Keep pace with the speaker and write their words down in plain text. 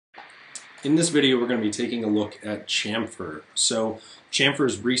In this video, we're going to be taking a look at Chamfer. So Chamfer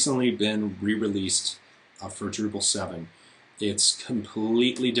has recently been re-released for Drupal 7. It's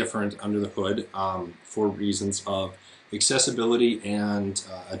completely different under the hood for reasons of accessibility and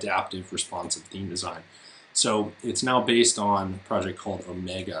adaptive responsive theme design. So it's now based on a project called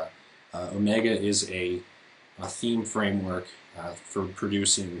Omega. Omega is a theme framework for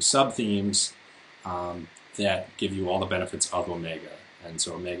producing sub-themes that give you all the benefits of Omega. And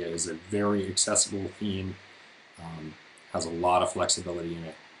so Omega is a very accessible theme, has a lot of flexibility in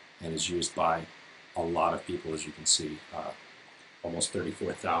it, and is used by a lot of people, as you can see, almost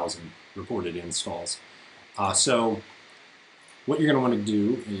 34,000 reported installs. So what you're going to want to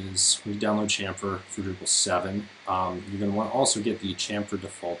do is when you download Chamfer for Drupal 7, you're going to want to also get the Chamfer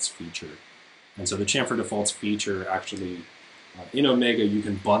defaults feature. And so the Chamfer defaults feature actually, in Omega, you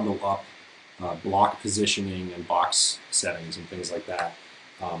can bundle up block positioning and box settings and things like that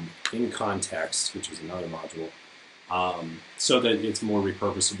in context, which is another module, so that it's more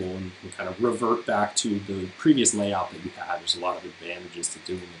repurposable and can kind of revert back to the previous layout that you had. There's a lot of advantages to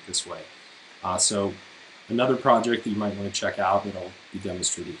doing it this way. So another project that you might want to check out that I'll be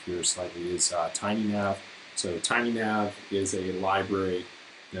demonstrated here slightly is tinynav. So tinynav is a library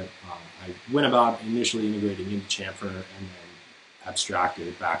that I went about initially integrating into Chamfer and then abstracted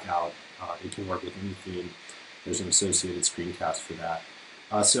it back out. It can work with any theme. There's an associated screencast for that.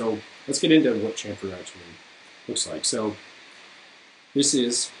 So let's get into what Chamfer actually looks like. So this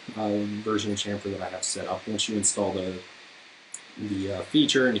is a version of Chamfer that I have set up. Once you install the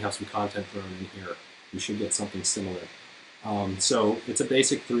feature and you have some content thrown in here, you should get something similar. So it's a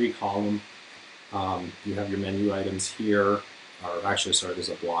basic 3-column. You have your menu items here, or actually, sorry, there's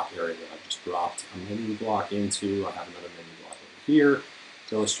a block area that I've just dropped a menu block into. I have another menu block over here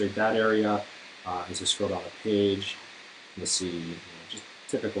to illustrate that area. As I scroll down the page, you'll see just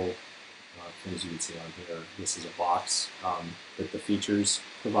typical things you would see on here. This is a box that the features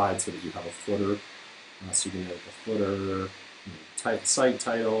provide so that you have a footer. So you can have the footer, site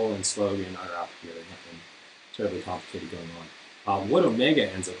title, and slogan are out here. Nothing terribly complicated going on. What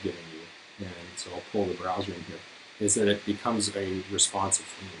Omega ends up giving you, and so I'll pull the browser in here, is that it becomes a responsive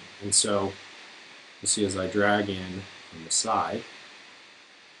theme. And so you'll see as I drag in from the side,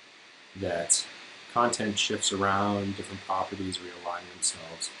 that content shifts around, different properties realign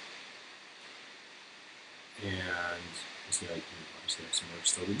themselves. And you see, obviously have some work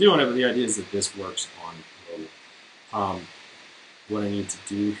still to do on it, but the idea is that this works on mobile. What I need to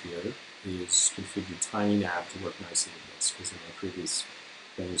do here is configure tinynav to work nicely with this, because in my previous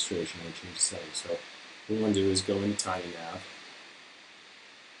demonstration I changed the settings. So what we want to do is go into tinynav,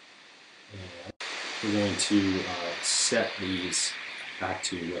 and we're going to set these back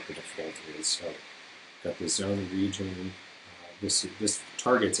to what the default is. So got the zone region. This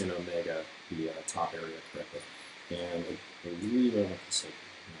targets in Omega the top area correctly, and I believe I want this like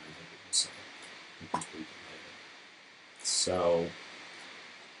 900%. So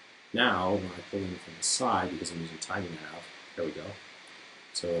now when I pull in from the side, because I'm using tinynav, there we go.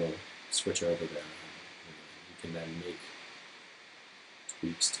 So it'll switch over there. You can then make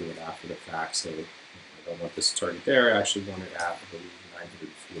tweaks to it after the fact. So I don't want this target there. I actually want it at, I believe,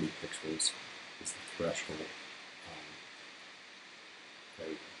 940 pixels is the threshold. There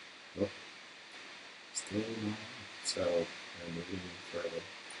we go. Oh, still not. So I'm moving further.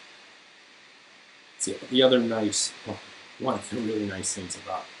 See, the other nice, well, one of the really nice things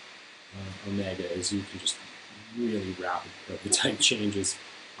about Omega is you can just really rapid prototype changes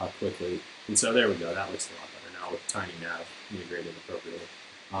quickly. And so there we go. That looks a lot better now with tinynav integrated appropriately.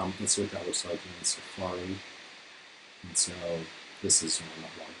 Let's see what that looks like in Safari. And so this is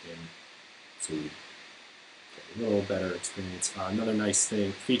not logged in, so we get a little better experience. Another nice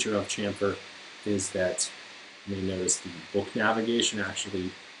feature of Chamfer is that you may notice the book navigation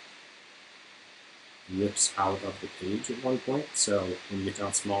actually rips out of the page at one point. So when you get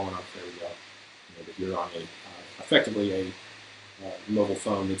down small enough, there we go. That you're on effectively a mobile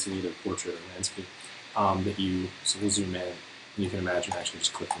phone that's in either portrait or landscape. So we'll zoom in, and you can imagine actually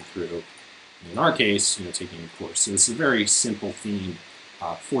just clicking through. In our case, taking a course. So this is a very simple theme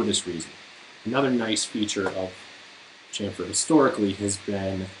for this reason. Another nice feature of Chamfer historically has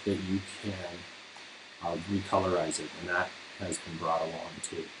been that you can recolorize it, and that has been brought along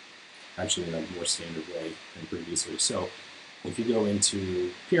too, actually in a more standard way than previously. So if you go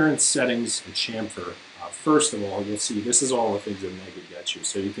into Appearance, Settings, and Chamfer, first of all, you'll see this is all the things that Omega gets you.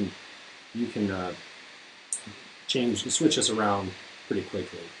 So you can switch this around pretty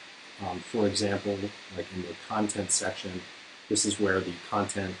quickly. For example, like in the content section, this is where the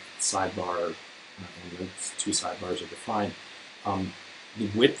content sidebar and the two sidebars are defined. the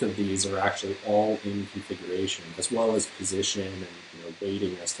width of these are actually all in configuration, as well as position and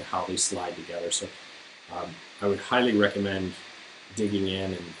weighting as to how they slide together. So I would highly recommend digging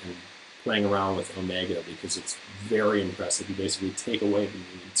in and playing around with Omega, because it's very impressive. You basically take away the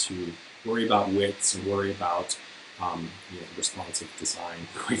need to worry about widths and worry about responsive design,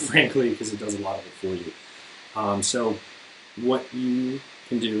 quite frankly, because it does a lot of it for you. So what you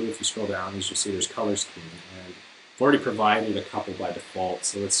can do if you scroll down is you'll see there's color scheme, and I've already provided a couple by default.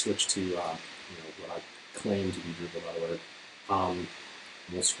 So let's switch to what I claim to be Drupal.org.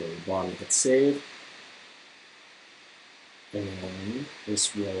 We'll scroll to the bottom and hit save. And then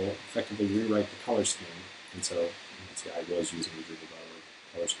this will effectively rewrite the color scheme. And so you can see I was using the Drupal.org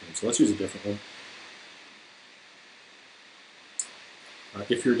color scheme. So let's use a different one.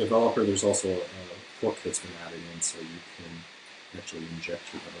 If you're a developer, there's also a hook that's been added in, so you can actually inject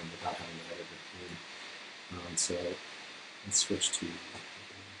your own without having to edit the theme. So let's switch to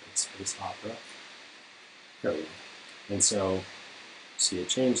Space Opera. There we go. And so see it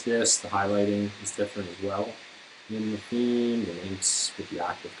changed this. The highlighting is different as well in the theme. The links with the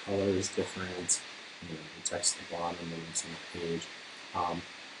active color is different. The text at the bottom, the links on the page.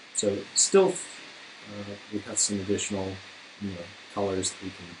 So still, we have some additional colors that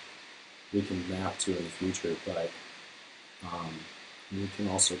we can map to in the future, but you can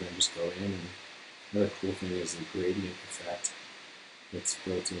also then just go in, and another cool thing is the gradient effect that's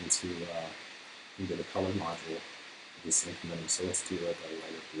built into the color module of this implementing. So let's do like a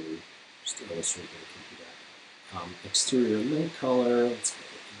lighter blue, just to illustrate that we can do that. Exterior link color, let's go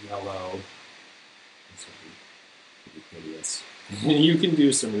with yellow. This will be hideous. You can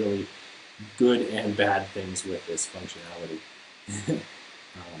do some really good and bad things with this functionality.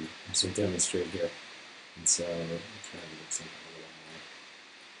 This will demonstrate here. And so I'm trying to make something a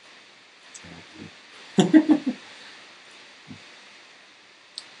little more tacky.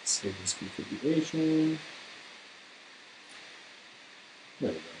 Save this configuration.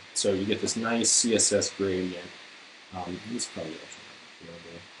 There we go. So you get this nice CSS gradient. This is probably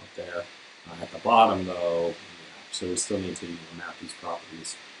up there. At the bottom, though, so we still need to map these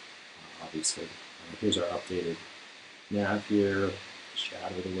properties, obviously. Here's our updated nav here,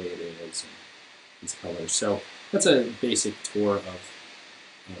 shadow the way it is, and these colors. So that's a basic tour of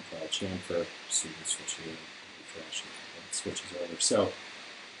Chamfer. So you can switch here and refresh, and it switches over. So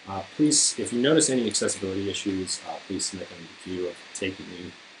please, if you notice any accessibility issues, please submit them to you of taking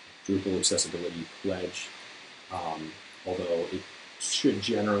the Drupal accessibility pledge. Although it should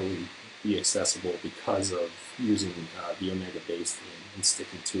generally be accessible because of using the Omega base theme and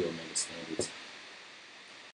sticking to Omega standards.